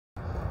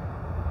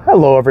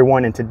Hello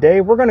everyone, and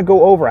today we're going to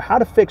go over how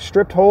to fix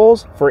stripped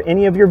holes for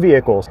any of your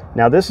vehicles.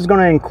 Now this is going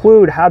to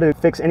include how to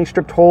fix any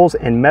stripped holes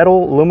in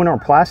metal, aluminum, or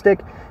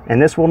plastic,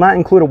 and this will not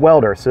include a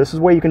welder. So this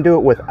is where you can do it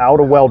without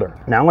a welder.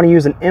 Now I'm going to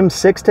use an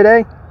M6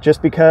 today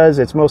just because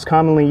it's most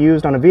commonly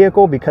used on a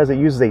vehicle because it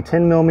uses a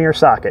 10mm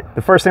socket.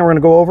 The first thing we're going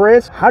to go over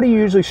is how do you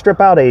usually strip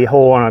out a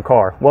hole on a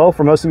car? Well,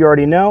 for most of you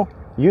already know,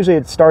 usually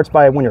it starts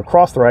by when you're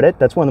cross-threaded.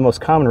 That's one of the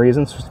most common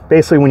reasons.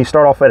 Basically when you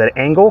start off at an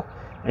angle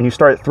and you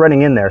start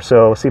threading in there.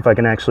 So let's see if I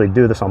can actually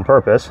do this on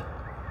purpose.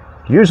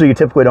 Usually you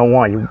typically don't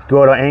want. You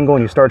go at an angle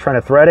and you start trying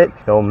to thread it,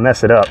 it'll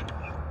mess it up.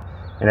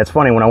 And it's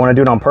funny, when I want to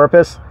do it on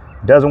purpose,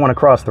 it doesn't want to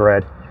cross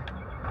thread.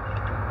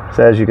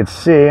 So as you can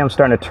see, I'm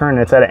starting to turn,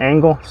 it's at an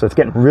angle, so it's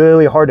getting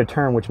really hard to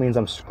turn, which means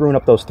I'm screwing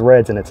up those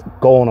threads and it's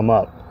going them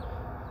up.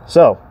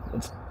 So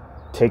let's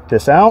take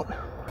this out.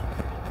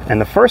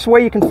 And the first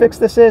way you can fix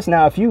this is,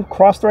 now if you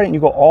cross thread it and you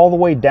go all the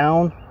way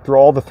down through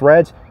all the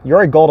threads, you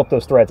already galled up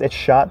those threads. It's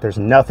shot, there's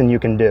nothing you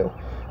can do.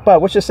 But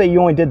let's just say you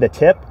only did the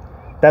tip,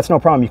 that's no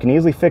problem. You can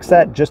easily fix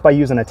that just by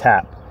using a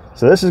tap.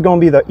 So this is going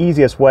to be the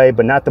easiest way,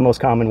 but not the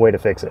most common way to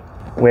fix it.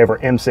 We have our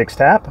M6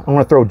 tap. I'm going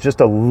to throw just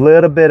a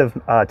little bit of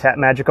tap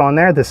magic on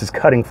there. This is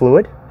cutting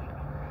fluid.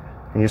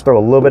 And you just throw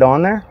a little bit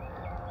on there.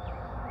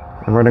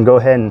 And we're going to go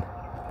ahead and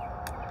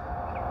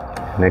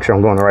make sure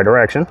I'm going the right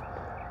direction.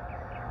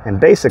 And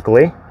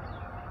basically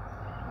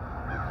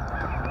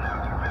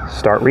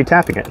start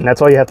retapping it, and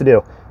that's all you have to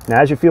do.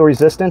 Now as you feel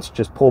resistance,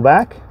 just pull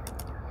back.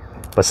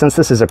 But since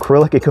this is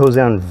acrylic, it goes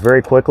down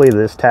very quickly.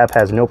 This tap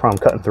has no problem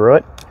cutting through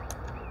it.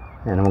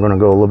 And I'm going to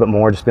go a little bit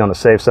more just to be on the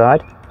safe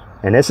side.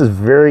 And this is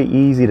very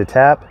easy to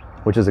tap,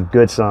 which is a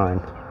good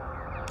sign.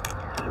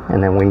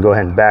 And then we can go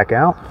ahead and back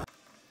out.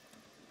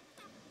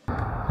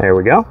 There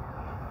we go.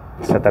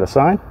 Set that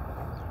aside.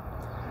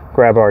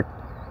 Grab our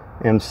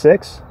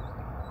M6,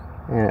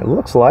 and it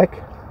looks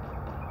like,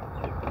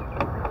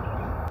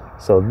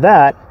 so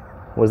that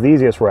was the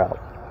easiest route.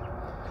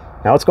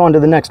 Now let's go on to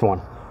the next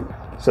one.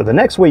 So the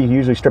next way you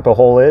usually strip a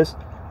hole is,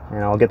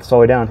 and I'll get this all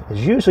the way down,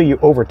 is usually you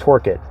over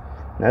torque it.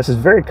 Now this is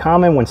very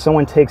common when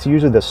someone takes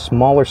usually the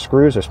smaller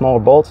screws or smaller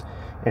bolts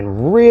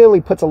and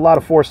really puts a lot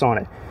of force on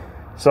it.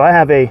 So I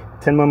have a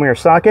 10mm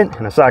socket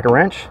and a socket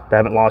wrench that I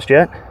haven't lost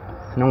yet.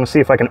 And I'm going to see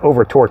if I can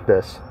over torque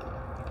this.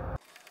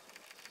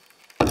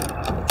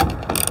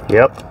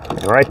 Yep,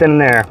 and right then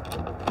and there,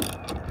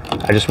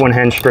 I just went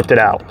ahead and stripped it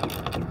out.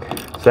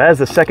 So that is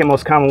the second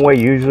most common way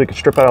you usually can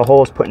strip out a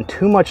hole, is putting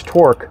too much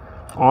torque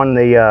on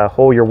the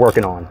hole you're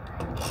working on.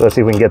 So let's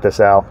see if we can get this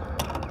out.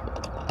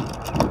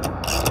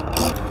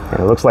 And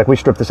it looks like we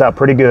stripped this out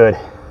pretty good.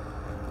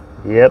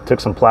 Yep, took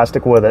some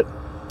plastic with it.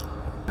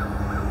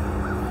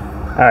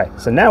 All right,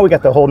 so now we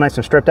got the hole nice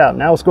and stripped out.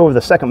 Now let's go over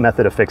the second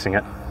method of fixing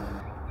it.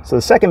 So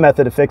the second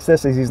method to fix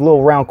this is these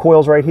little round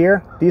coils right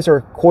here. These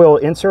are coil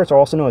inserts, or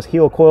also known as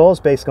Heli-Coils.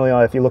 Basically,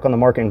 if you look on the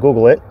market and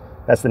Google it,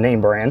 that's the name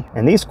brand.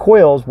 And these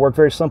coils work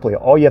very simply.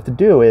 All you have to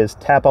do is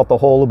tap out the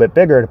hole a little bit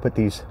bigger to put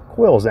these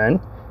coils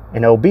in,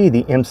 and it'll be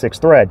the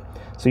M6 thread.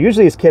 So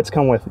usually these kits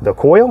come with the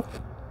coil,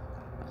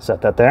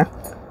 set that there,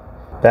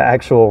 the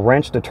actual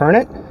wrench to turn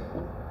it,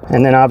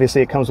 and then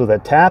obviously it comes with a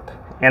tap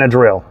and a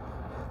drill.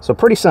 So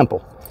pretty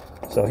simple.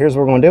 So here's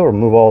what we're going to do. We'll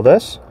remove all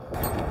this.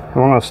 And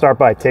we're going to start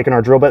by taking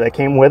our drill bit that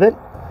came with it.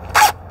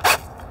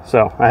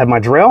 So I have my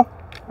drill.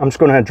 I'm just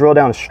going to drill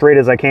down as straight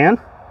as I can.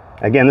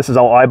 Again, this is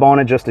all eyeballing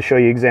it just to show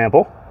you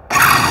example.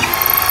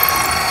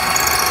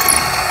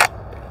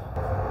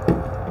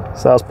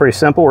 So that was pretty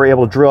simple. We're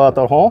able to drill out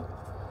the hole.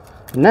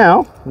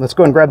 Now let's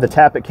go and grab the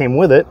tap that came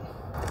with it.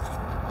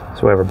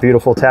 So we have a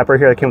beautiful tap right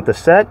here that came with the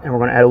set, and we're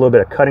going to add a little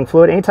bit of cutting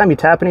fluid. Anytime you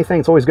tap anything,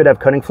 it's always good to have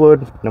cutting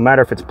fluid, no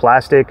matter if it's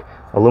plastic,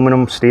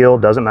 aluminum, steel,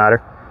 doesn't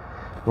matter.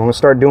 We're going to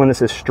start doing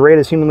this as straight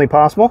as humanly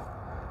possible.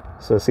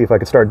 So let's see if I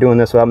can start doing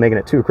this without making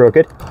it too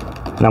crooked.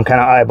 And I'm kind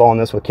of eyeballing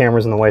this with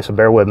cameras in the way, so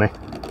bear with me.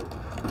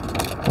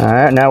 All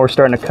right, now we're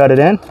starting to cut it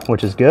in,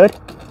 which is good.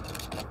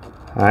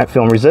 All right,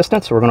 feeling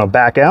resistance, so we're going to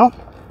back out.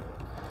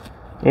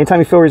 Anytime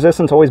you feel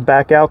resistance, always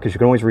back out, because you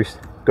can always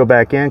go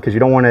back in, because you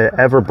don't want to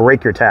ever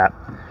break your tap.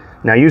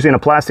 Now usually in the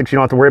plastics you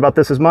don't have to worry about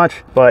this as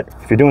much, but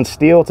if you're doing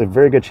steel, it's a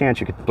very good chance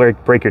you could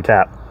break your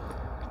tap.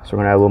 So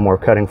we're going to add a little more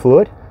cutting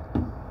fluid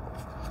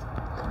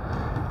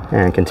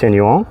and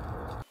continue on.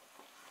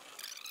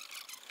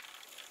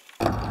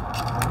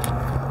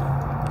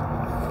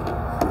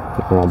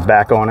 We're going to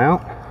back on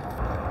out,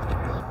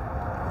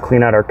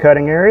 clean out our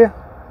cutting area,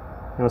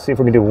 and let's see if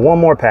we can do one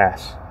more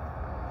pass.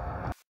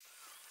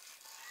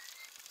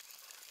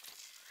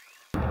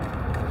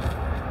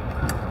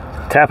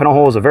 Tapping a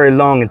hole is a very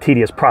long and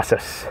tedious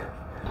process.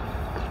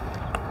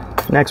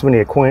 Next, we need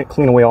to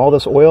clean away all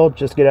this oil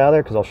just to get out of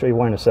there, because I'll show you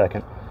why in a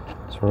second.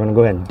 So we're going to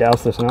go ahead and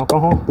douse this in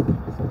alcohol.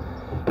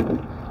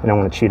 And I'm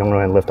going to cheat, I'm going to go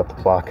ahead and lift up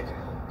the block.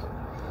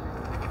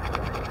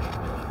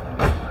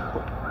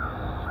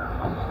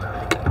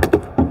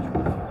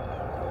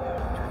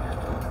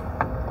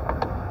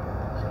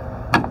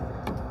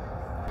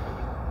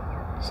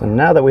 So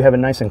now that we have it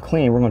nice and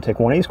clean, we're going to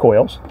take one of these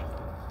coils,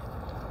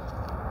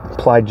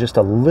 apply just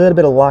a little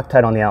bit of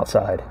Loctite on the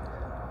outside.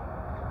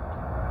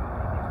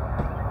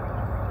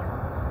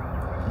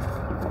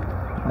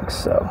 like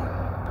so,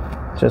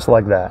 just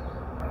like that.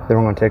 Then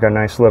we're going to take our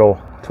nice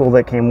little tool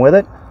that came with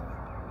it,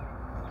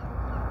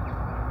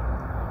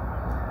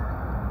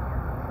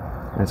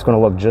 and it's going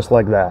to look just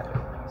like that,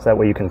 so that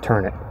way you can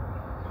turn it.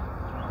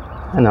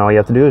 And now all you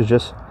have to do is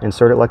just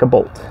insert it like a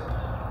bolt.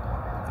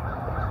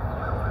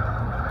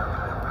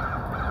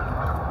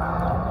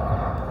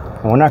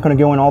 And we're not going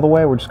to go in all the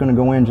way, we're just going to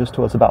go in just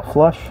till it's about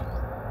flush.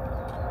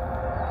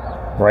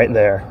 Right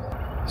there.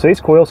 So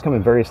these coils come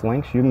in various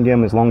lengths. You can get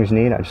them as long as you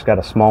need. I just got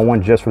a small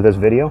one just for this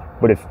video,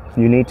 but if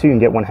you need to, you can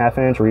get 1/2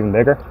 inch or even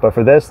bigger. But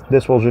for this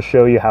will just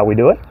show you how we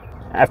do it.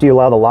 After you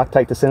allow the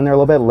Loctite to sit in there a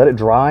little bit, let it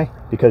dry,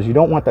 because you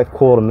don't want that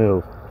coil to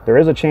move. There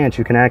is a chance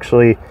you can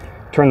actually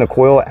turn the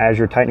coil as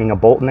you're tightening a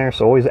bolt in there,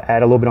 so always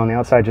add a little bit on the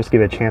outside, just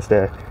give it a chance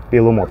to be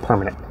a little more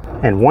permanent.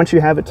 And once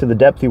you have it to the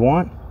depth you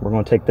want, we're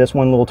going to take this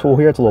one little tool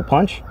here, it's a little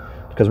punch,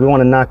 because we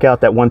want to knock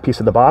out that one piece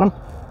at the bottom.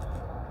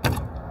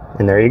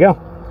 And there you go.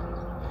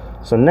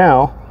 So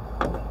now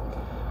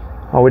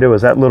all we did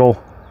was that little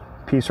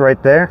piece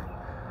right there,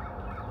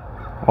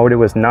 all we did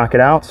was knock it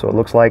out so it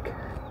looks like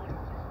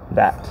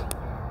that.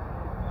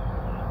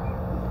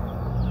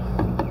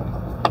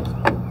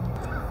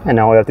 And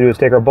now all we have to do is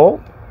take our bolt,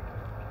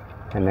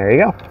 and there you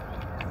go.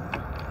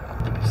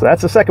 So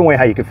that's the second way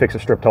how you can fix a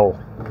stripped hole.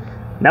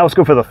 Now let's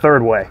go for the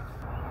third way.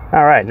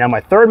 All right, now my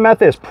third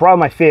method is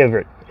probably my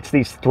favorite. It's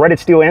these threaded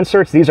steel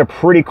inserts. These are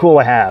pretty cool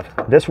to have.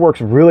 This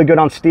works really good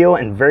on steel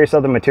and various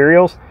other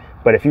materials,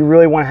 but if you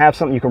really want to have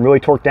something you can really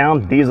torque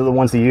down, these are the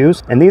ones to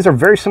use. And these are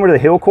very similar to the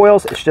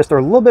Heli-Coils, it's just they're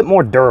a little bit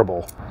more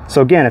durable.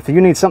 So again, if you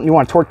need something you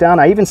want to torque down,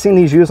 I even seen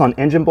these used on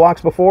engine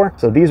blocks before,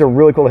 so these are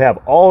really cool to have.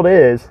 All it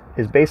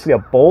is basically a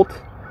bolt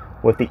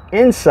with the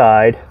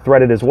inside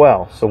threaded as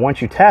well. So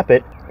once you tap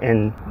it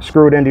and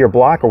screw it into your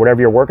block or whatever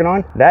you're working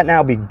on, that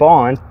now be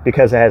bond,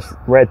 because it has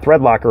red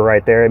thread locker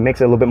right there, it makes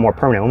it a little bit more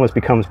permanent. It almost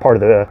becomes part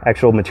of the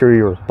actual material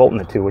you're bolting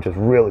it to, which is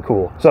really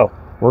cool. So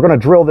we're going to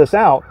drill this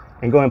out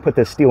and go ahead and put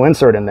this steel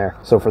insert in there.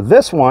 So for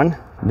this one,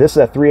 this is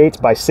a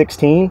 3/8 by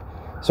 16,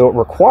 so it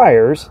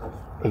requires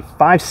a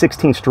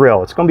 5/16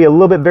 drill. It's going to be a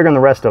little bit bigger than the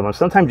rest of them.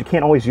 Sometimes you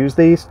can't always use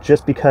these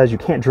just because you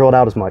can't drill it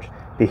out as much.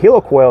 The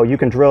Heli-Coil, you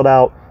can drill it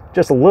out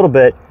just a little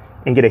bit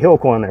and get a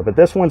Heli-Coil in there, but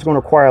this one's going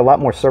to require a lot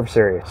more surface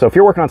area. So if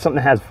you're working on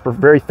something that has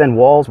very thin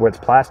walls where it's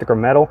plastic or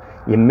metal,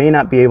 you may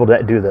not be able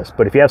to do this.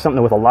 But if you have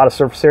something with a lot of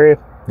surface area,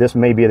 this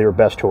may be your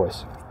best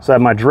choice. So I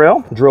have my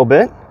drill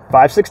bit,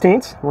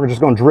 5/16. We're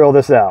just going to drill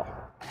this out.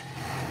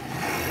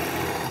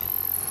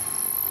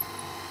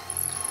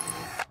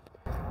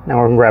 Now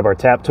we're going to grab our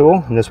tap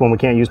tool, and this one we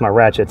can't use my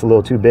ratchet, it's a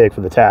little too big for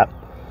the tap.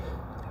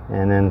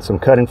 And then some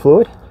cutting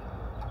fluid.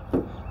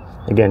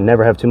 Again,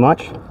 never have too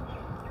much.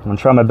 I'm going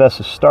to try my best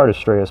to start as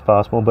straight as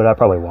possible, but I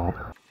probably won't.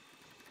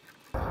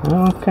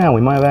 Okay,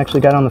 we might have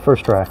actually got it on the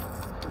first try.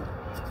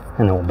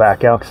 And then we'll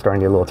back out, starting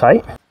to get a little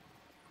tight.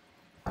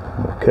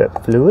 We'll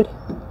cut fluid.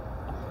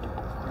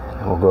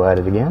 And we'll go at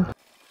it again.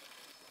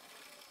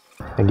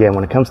 Again,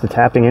 when it comes to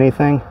tapping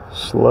anything,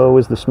 slow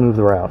is the smooth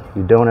route.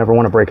 You don't ever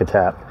want to break a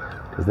tap,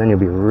 because then you'll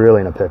be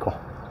really in a pickle.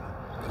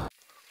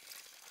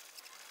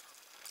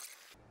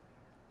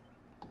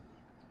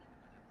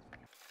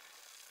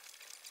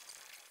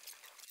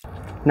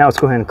 Now let's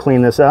go ahead and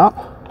clean this out.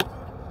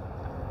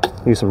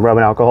 Use some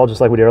rubbing alcohol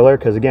just like we did earlier,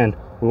 because again,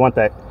 we want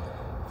that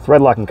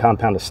thread locking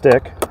compound to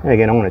stick. And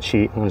again, I'm going to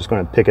cheat. I'm just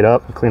going to pick it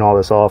up, clean all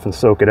this off, and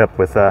soak it up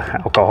with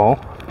alcohol.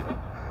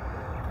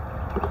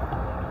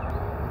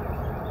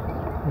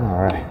 All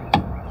right.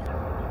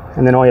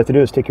 And then all you have to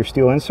do is take your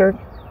steel insert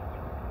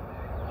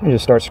and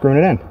just start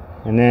screwing it in.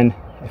 And then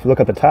if you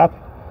look at the top,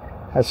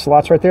 it has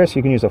slots right there, so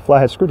you can use a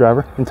flathead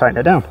screwdriver and tighten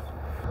it down.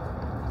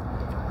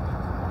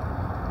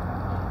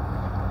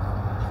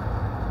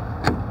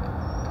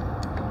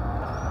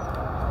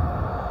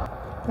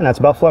 And that's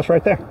about flush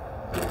right there.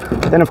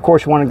 Then of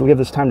course you want to give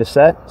this time to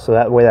set, so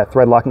that way that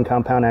thread locking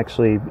compound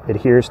actually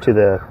adheres to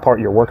the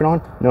part you're working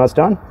on. Now it's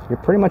done, you're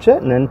pretty much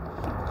it, and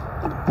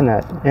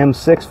that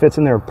M6 fits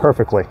in there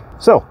perfectly.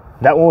 So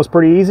that one was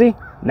pretty easy.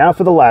 Now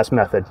for the last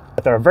method.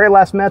 Our very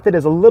last method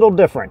is a little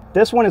different.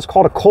 This one is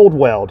called a cold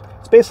weld.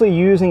 It's basically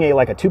using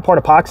like a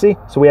two-part epoxy.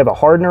 So we have a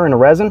hardener and a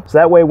resin. So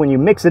that way when you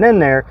mix it in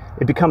there,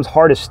 it becomes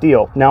hard as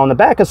steel. Now on the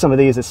back of some of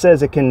these, it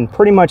says it can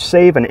pretty much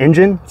save an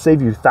engine, save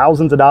you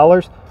thousands of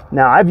dollars.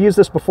 Now I've used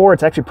this before,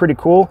 it's actually pretty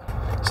cool.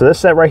 So this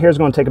set right here is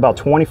going to take about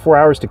 24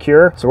 hours to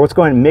cure. So let's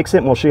go ahead and mix it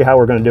and we'll show you how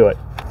we're going to do it.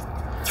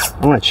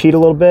 I'm going to cheat a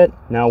little bit.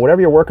 Now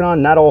whatever you're working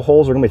on, not all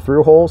holes are going to be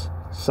through holes.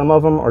 Some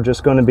of them are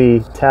just going to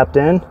be tapped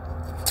in.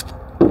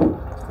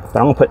 But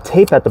I'm going to put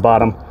tape at the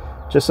bottom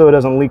just so it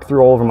doesn't leak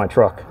through all over my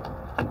truck.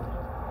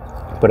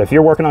 But if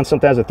you're working on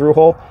something that has a through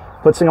hole,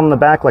 put some on the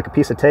back like a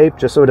piece of tape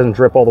just so it doesn't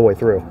drip all the way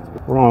through.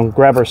 We're going to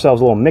grab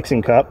ourselves a little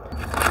mixing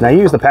cup. Now you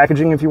use the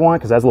packaging if you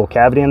want, because it has a little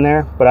cavity in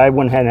there, but I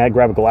went ahead and had to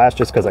grab a glass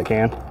just because I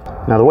can.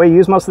 Now the way you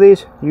use most of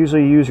these,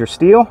 usually you use your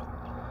steel,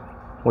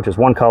 which is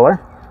one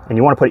color, and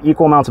you want to put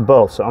equal amounts of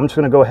both. So I'm just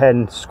going to go ahead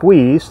and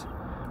squeeze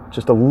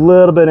just a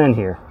little bit in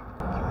here.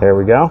 There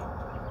we go.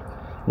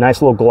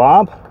 Nice little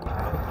glob.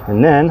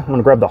 And then I'm going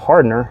to grab the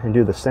hardener and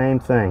do the same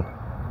thing.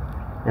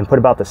 and put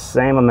about the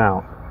same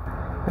amount.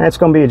 And it's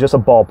going to be just a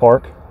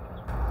ballpark.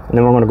 And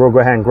then we're going to go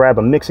ahead and grab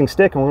a mixing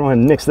stick and we're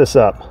going to mix this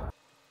up.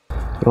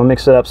 You want to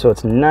mix it up so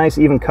it's nice,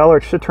 even color.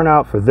 It should turn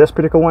out, for this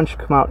particular one, should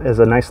come out as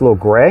a nice little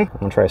gray. I'm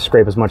going to try to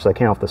scrape as much as I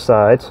can off the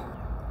sides.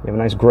 You have a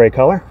nice gray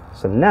color.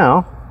 So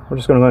now we're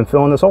just going to go ahead and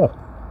fill in this hole.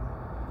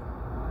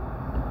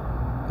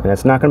 And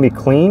it's not going to be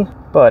clean,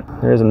 but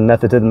there is a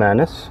method to the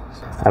madness.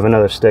 I have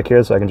another stick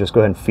here so I can just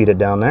go ahead and feed it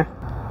down there.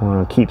 I'm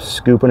going to keep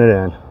scooping it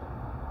in.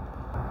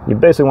 You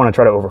basically want to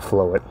try to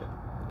overflow it.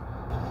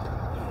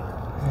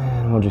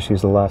 And we'll just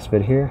use the last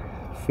bit here.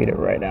 Feed it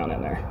right down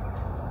in there.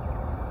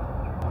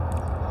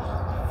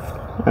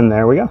 And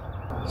there we go.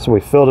 So we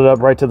filled it up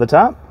right to the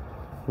top.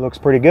 Looks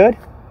pretty good.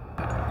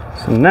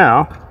 So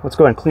now, let's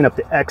go ahead and clean up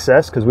the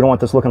excess because we don't want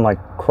this looking like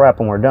crap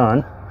when we're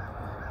done.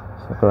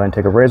 So go ahead and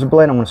take a razor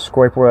blade. I'm going to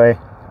scrape away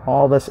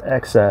all this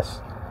excess,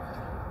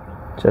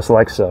 just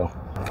like so.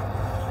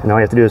 And all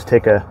you have to do is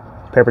take a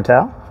paper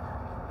towel.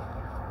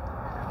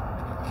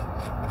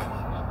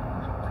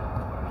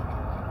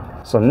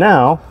 So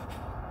now,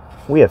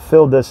 we have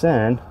filled this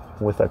in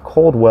with a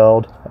cold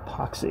weld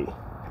epoxy.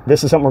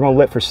 This is something we're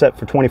going to set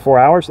for 24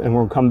 hours, and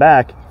we'll come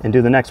back and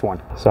do the next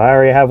one. So I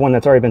already have one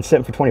that's already been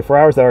sitting for 24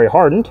 hours that already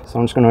hardened. So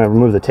I'm just going to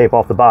remove the tape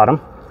off the bottom.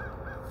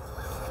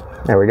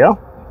 There we go.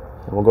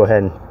 And we'll go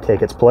ahead and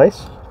take its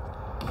place.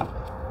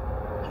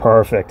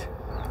 Perfect.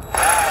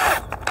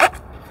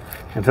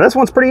 And for this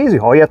one's pretty easy.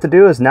 All you have to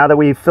do is, now that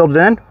we've filled it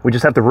in, we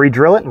just have to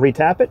re-drill it and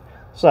retap it.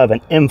 So I have an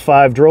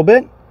M5 drill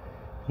bit. And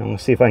I'm going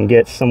to see if I can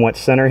get somewhat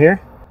center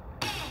here.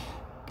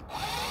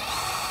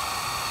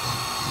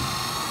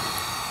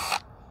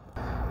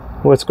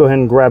 Let's go ahead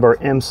and grab our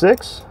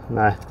M6. And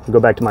I go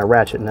back to my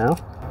ratchet now.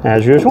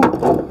 As usual,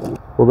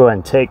 we'll go ahead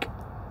and take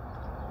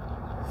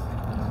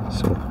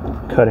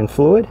some cutting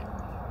fluid.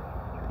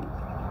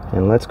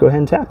 And let's go ahead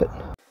and tap it.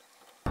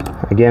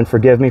 Again,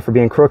 forgive me for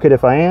being crooked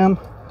if I am.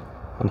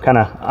 I'm kind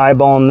of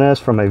eyeballing this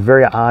from a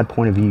very odd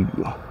point of view.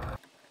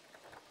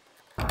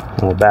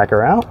 And we'll back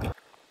her out.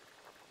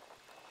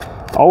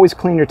 Always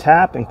clean your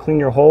tap and clean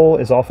your hole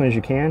as often as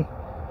you can.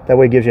 That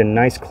way it gives you a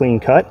nice clean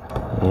cut.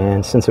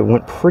 And since it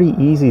went pretty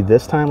easy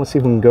this time, let's see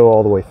if we can go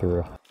all the way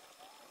through.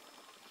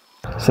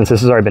 Since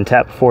this has already been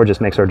tapped before, it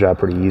just makes our job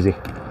pretty easy.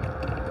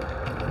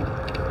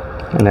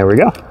 And there we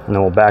go. And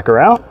then we'll back her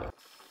out.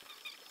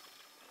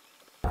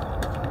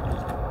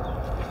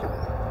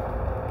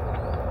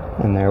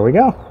 And there we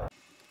go.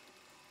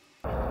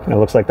 And it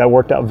looks like that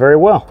worked out very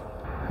well.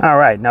 All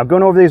right, now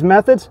going over these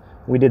methods,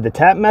 we did the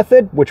tap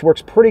method, which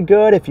works pretty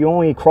good if you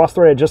only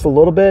cross-thread it just a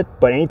little bit,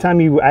 but anytime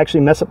you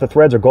actually mess up the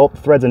threads or go up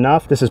the threads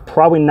enough, this is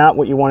probably not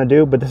what you want to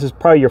do, but this is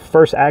probably your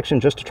first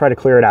action just to try to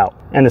clear it out.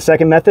 And the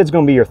second method is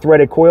going to be your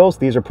threaded coils.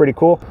 These are pretty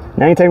cool.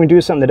 Now, anytime you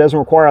do something that doesn't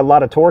require a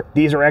lot of torque,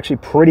 these are actually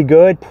pretty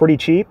good, pretty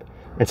cheap.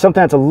 And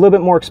something that's a little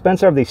bit more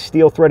expensive are these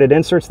steel threaded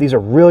inserts. These are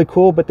really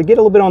cool, but they get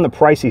a little bit on the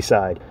pricey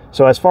side.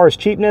 So as far as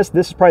cheapness,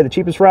 this is probably the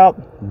cheapest route.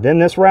 Then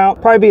this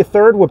route, probably be a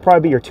third, would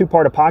probably be your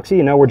 2-part epoxy.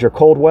 In other words, your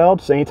cold weld.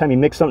 So anytime you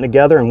mix something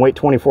together and wait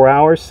 24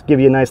 hours, give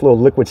you a nice little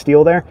liquid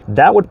steel there.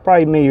 That would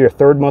probably be your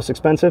third most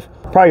expensive.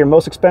 Probably your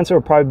most expensive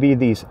would probably be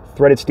these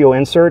threaded steel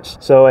inserts.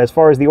 So as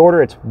far as the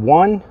order, it's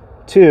 1,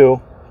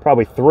 2,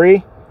 probably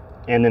 3,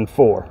 and then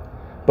 4.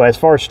 But as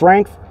far as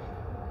strength,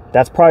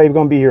 that's probably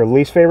going to be your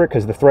least favorite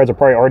because the threads are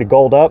probably already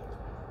gold up.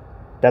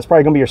 That's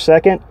probably going to be your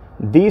second.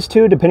 These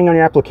two, depending on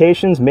your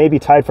applications, may be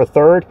tied for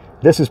third.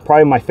 This is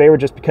probably my favorite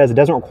just because it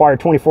doesn't require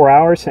 24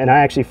 hours and I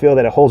actually feel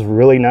that it holds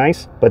really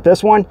nice. But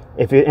this one,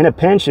 if you're in a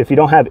pinch, if you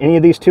don't have any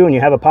of these two and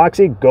you have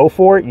epoxy, go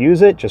for it,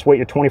 use it, just wait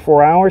your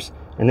 24 hours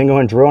and then go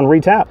ahead and drill and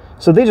retap.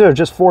 So these are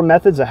just 4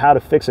 methods of how to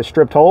fix a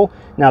stripped hole.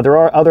 Now there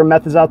are other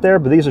methods out there,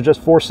 but these are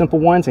just 4 simple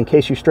ones in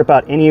case you strip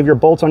out any of your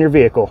bolts on your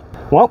vehicle.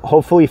 Well,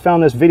 hopefully you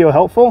found this video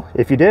helpful.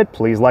 If you did,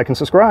 please like and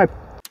subscribe.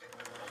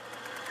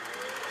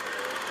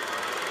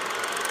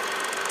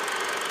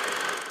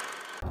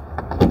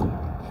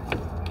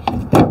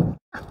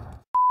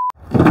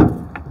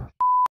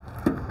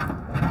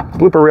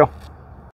 Blooper reel.